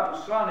only begotten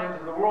Son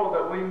into the world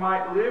that we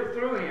might live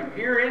through him.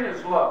 Herein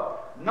is love.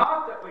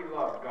 Not that we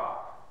loved God,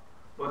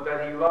 but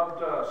that he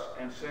loved us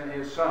and sent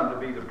his Son to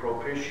be the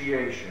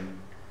propitiation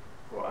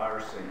for our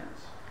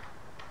sins.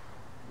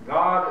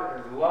 God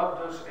has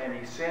loved us, and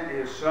he sent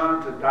his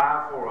Son to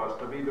die for us,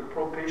 to be the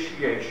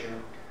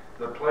propitiation,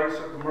 the place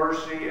of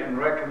mercy and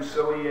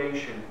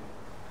reconciliation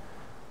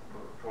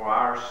for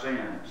our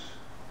sins.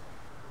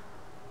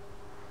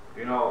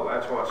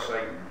 That's what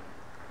Satan,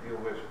 he'll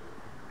whisper,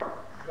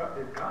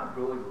 did God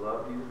really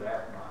love you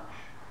that much?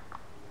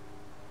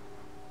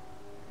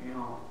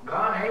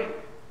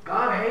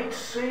 God hates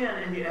sin,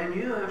 and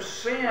you have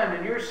sinned,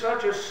 and you're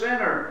such a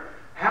sinner.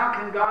 How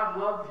can God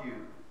love you?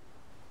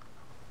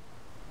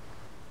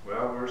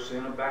 Well, where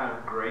sin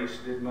abounded, grace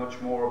did much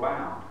more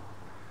abound.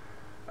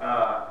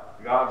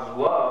 God's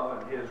love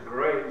and his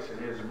grace and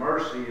his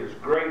mercy is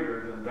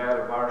greater than that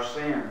of our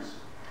sins.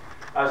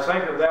 I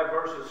think of that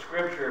verse of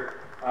Scripture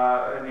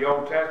in the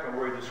Old Testament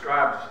where he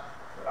describes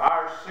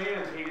our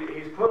sins.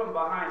 He's put them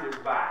behind his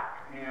back.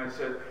 It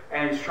says,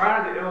 and he's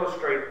trying to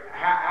illustrate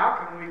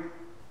how can we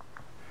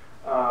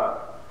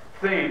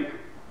think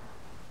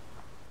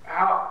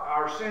how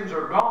our sins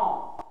are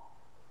gone,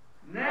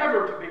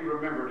 never to be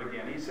remembered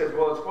again. He says,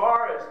 well, as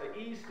far as the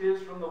east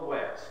is from the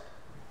west,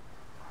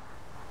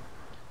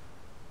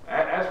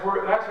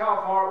 that's how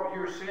far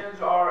your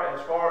sins are,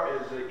 as far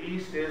as the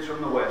east is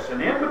from the west.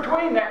 And in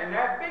between that, in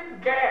that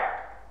big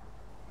gap,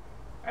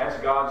 that's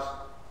God's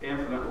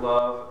infinite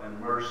love and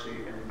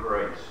mercy and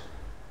grace.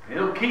 And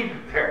he'll keep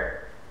it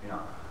there.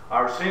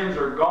 Our sins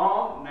are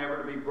gone,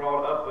 never to be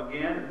brought up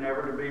again,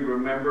 never to be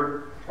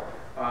remembered.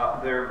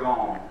 They're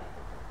gone.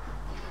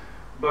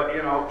 But,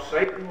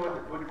 Satan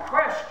would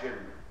question,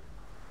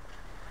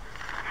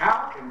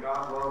 how can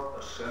God love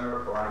a sinner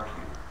like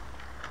you?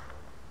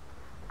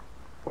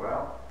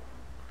 Well,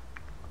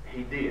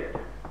 He did.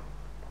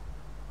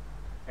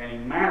 And He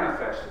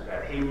manifested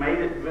that. He made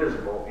it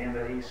visible in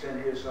that He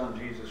sent His Son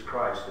Jesus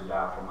Christ to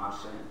die for my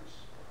sins.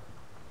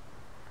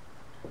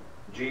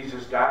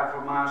 Jesus died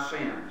for my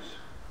sins.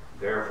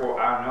 Therefore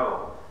I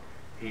know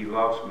He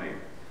loves me.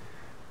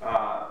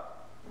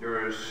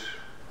 There is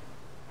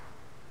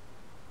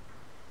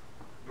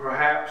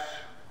perhaps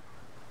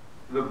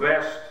the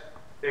best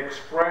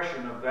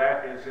expression of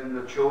that is in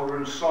the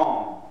children's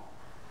song.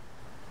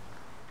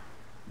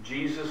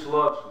 Jesus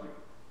loves me.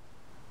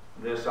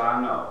 This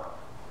I know.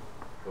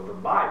 For the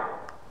Bible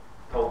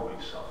told me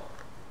so.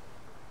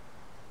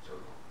 So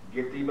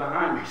get thee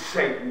behind me,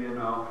 Satan, you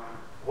know.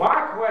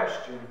 Why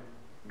question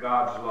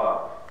God's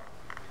love?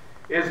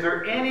 Is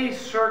there any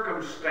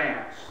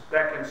circumstance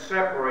that can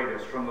separate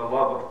us from the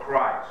love of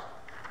Christ?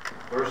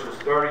 Verses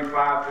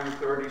 35 through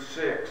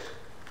 36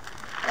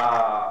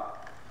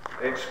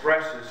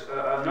 expresses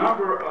a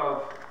number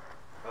of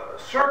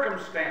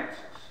circumstances.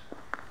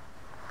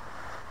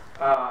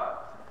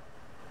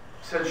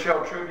 Said,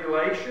 shall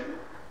tribulation,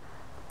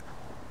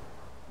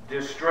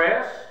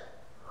 distress,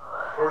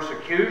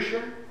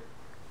 persecution,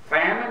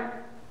 famine,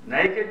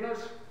 nakedness,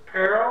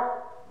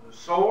 peril, the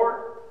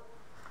sword.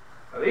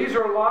 These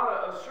are a lot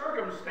of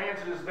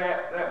circumstances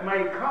that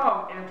may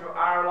come into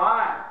our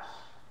lives,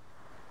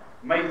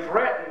 may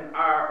threaten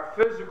our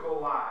physical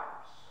lives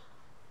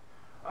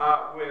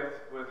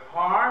with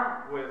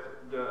harm, with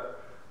the,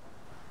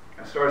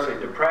 I started to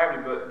say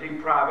depravity, but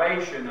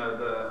deprivation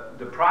of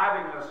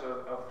depriving us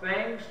of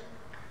things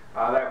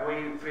that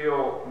we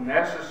feel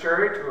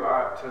necessary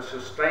to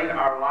sustain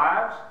our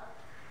lives.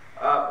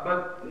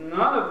 But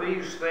none of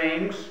these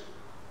things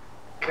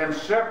can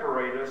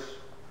separate us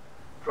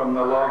from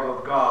the love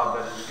of God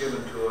that is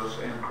given to us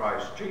in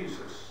Christ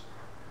Jesus.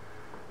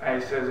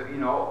 And he says, you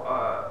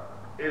know,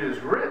 it is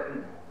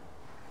written,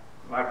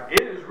 like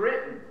it is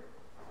written.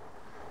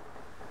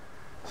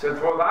 It said,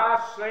 for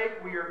thy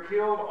sake we are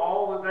killed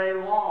all the day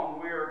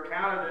long. We are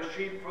counted as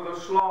sheep for the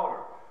slaughter.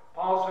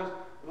 Paul says,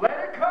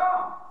 let it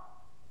come.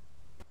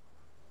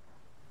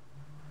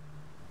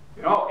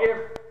 You know,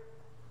 if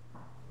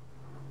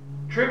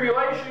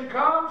tribulation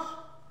comes,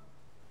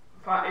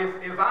 if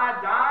I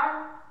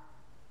die,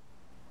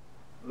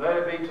 let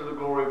it be to the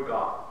glory of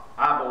God.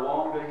 I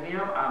belong to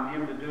Him. I'm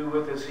Him to do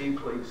with as He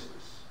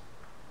pleases.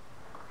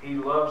 He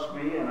loves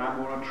me, and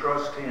I'm going to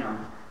trust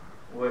Him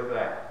with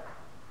that.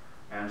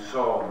 And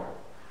so,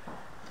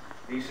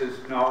 he says,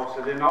 no,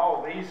 so in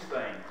all these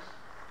things,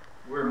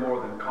 we're more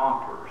than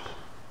conquerors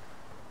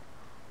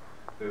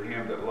through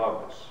Him that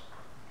loved us.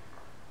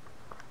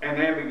 And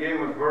then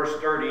beginning with verse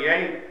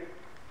 38,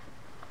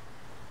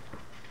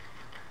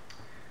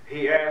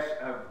 he asks,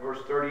 verse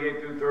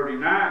 38 through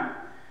 39,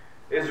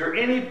 is there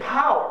any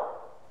power,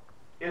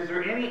 is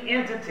there any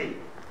entity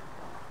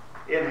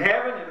in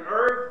heaven and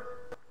earth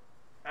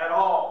at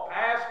all,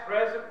 past,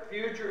 present,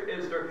 future,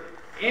 is there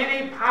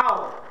any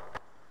power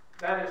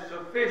that is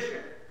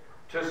sufficient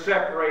to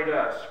separate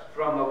us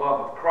from the love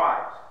of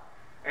Christ?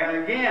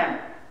 And again,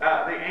 the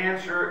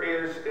answer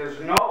is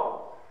no.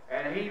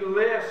 And he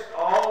lists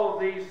all of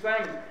these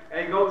things.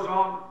 And he goes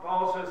on,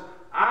 Paul says,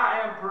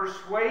 I am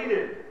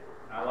persuaded.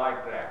 I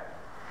like that.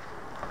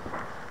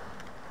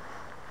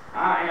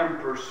 I am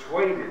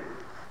persuaded.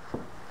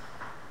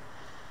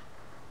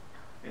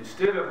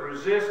 Instead of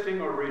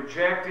resisting or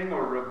rejecting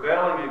or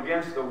rebelling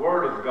against the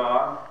Word of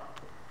God,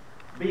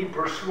 be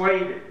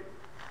persuaded,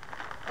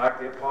 like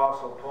the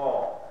Apostle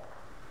Paul.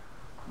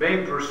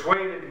 Being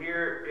persuaded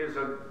here is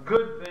a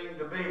good thing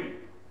to be.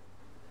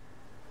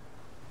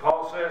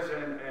 Paul says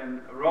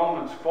in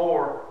Romans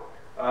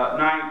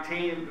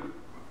 4:19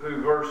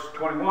 through verse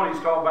 21,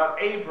 he's talking about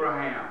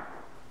Abraham.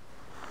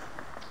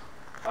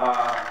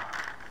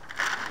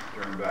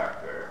 Turn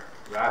back there.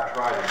 I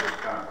try to just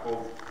kind of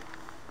quote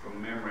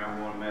from memory. I'm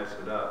going to mess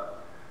it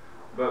up.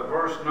 But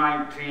verse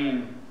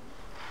 19,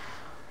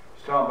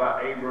 he's talking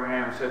about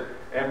Abraham. Said,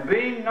 and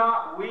being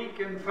not weak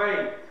in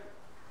faith,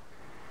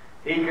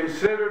 he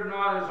considered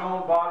not his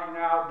own body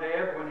now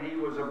dead when he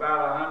was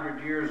about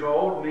 100 years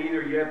old,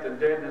 neither yet the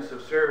deadness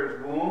of Sarah's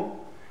womb.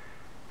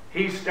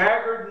 He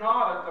staggered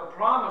not at the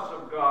promise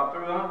of God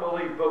through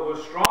unbelief, but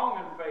was strong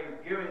in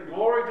faith, giving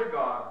glory to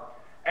God,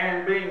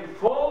 and being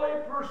fully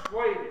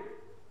persuaded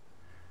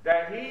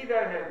that he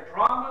that had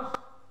promised,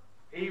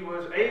 he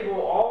was able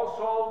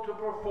also to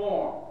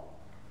perform.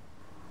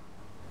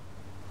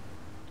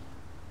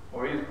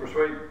 Or he is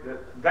persuaded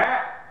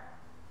that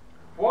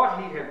what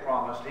he had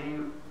promised, he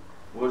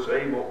was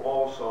able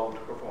also to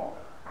perform.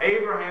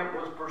 Abraham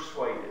was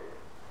persuaded.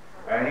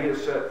 And he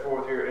is set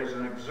forth here as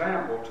an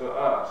example to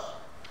us.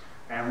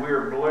 And we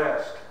are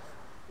blessed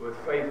with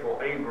faithful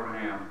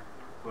Abraham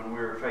when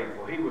we are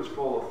faithful. He was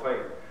full of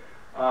faith.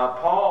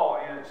 Paul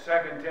in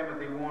 2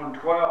 Timothy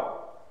 1:12,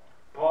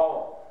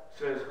 Paul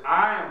says,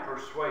 I am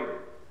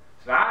persuaded.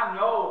 So I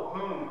know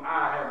whom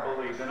I have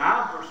believed, and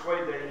I'm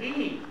persuaded that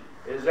he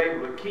is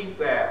able to keep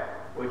that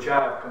which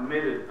I have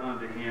committed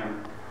unto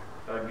him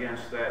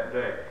against that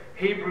day.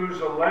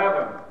 Hebrews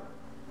 11,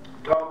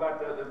 talk about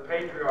the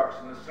patriarchs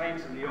and the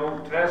saints in the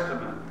Old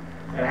Testament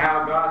and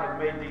how God had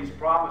made these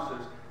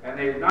promises, and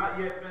they had not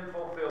yet been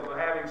fulfilled, but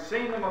having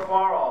seen them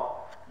afar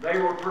off, they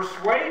were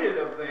persuaded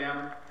of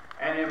them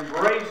and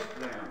embraced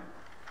them.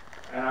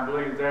 And I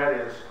believe that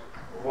is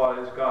what,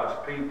 as God's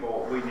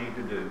people, we need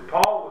to do.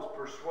 Paul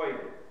was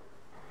persuaded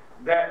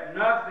that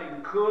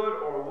nothing could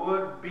or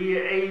would be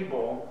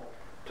able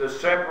to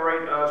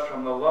separate us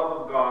from the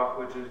love of God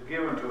which is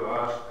given to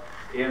us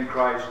in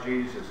Christ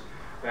Jesus.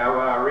 Now,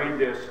 when I read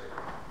this,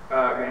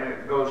 and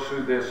it goes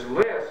through this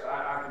list,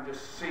 I can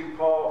just see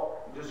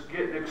Paul just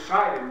getting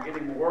excited and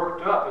getting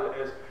worked up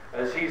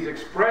as he's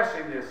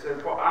expressing this.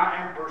 Says, "For I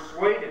am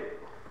persuaded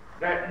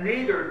that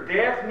neither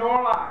death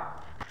nor life,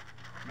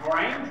 nor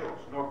angels,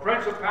 nor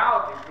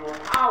principalities, nor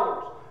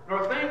powers,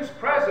 nor things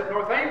present,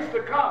 nor things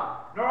to come,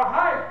 nor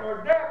height, nor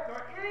depth,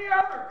 nor any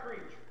other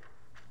creature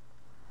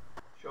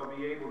shall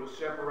be able to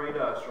separate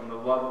us from the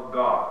love of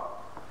God,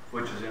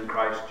 which is in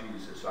Christ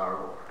Jesus our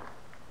Lord."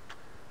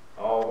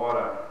 Oh,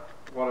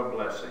 what a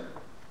blessing.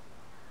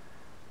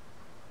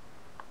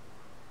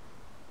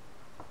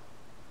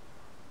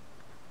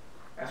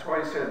 That's why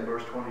he said in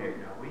verse 28,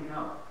 now we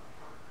know.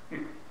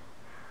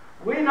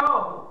 We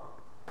know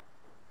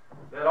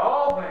that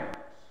all things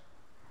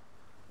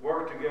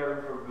work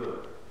together for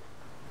good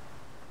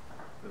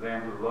to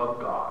them who love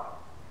God,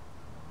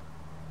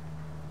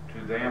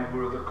 to them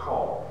who are the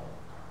called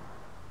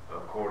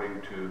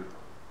according to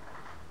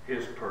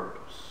His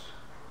purpose.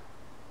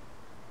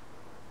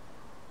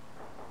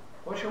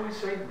 What shall we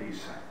say to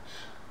these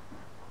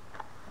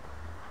things?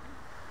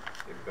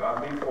 If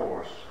God be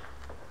for us,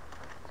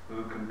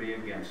 who can be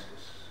against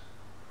us?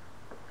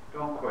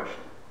 Don't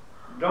question.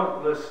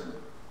 Don't listen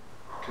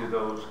to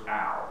those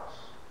owls.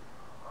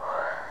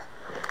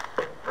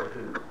 The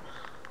who's.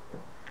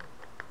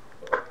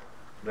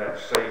 That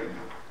Satan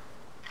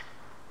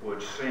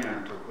would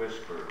send to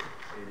whisper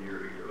in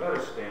your ear. Let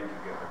us stand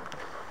together.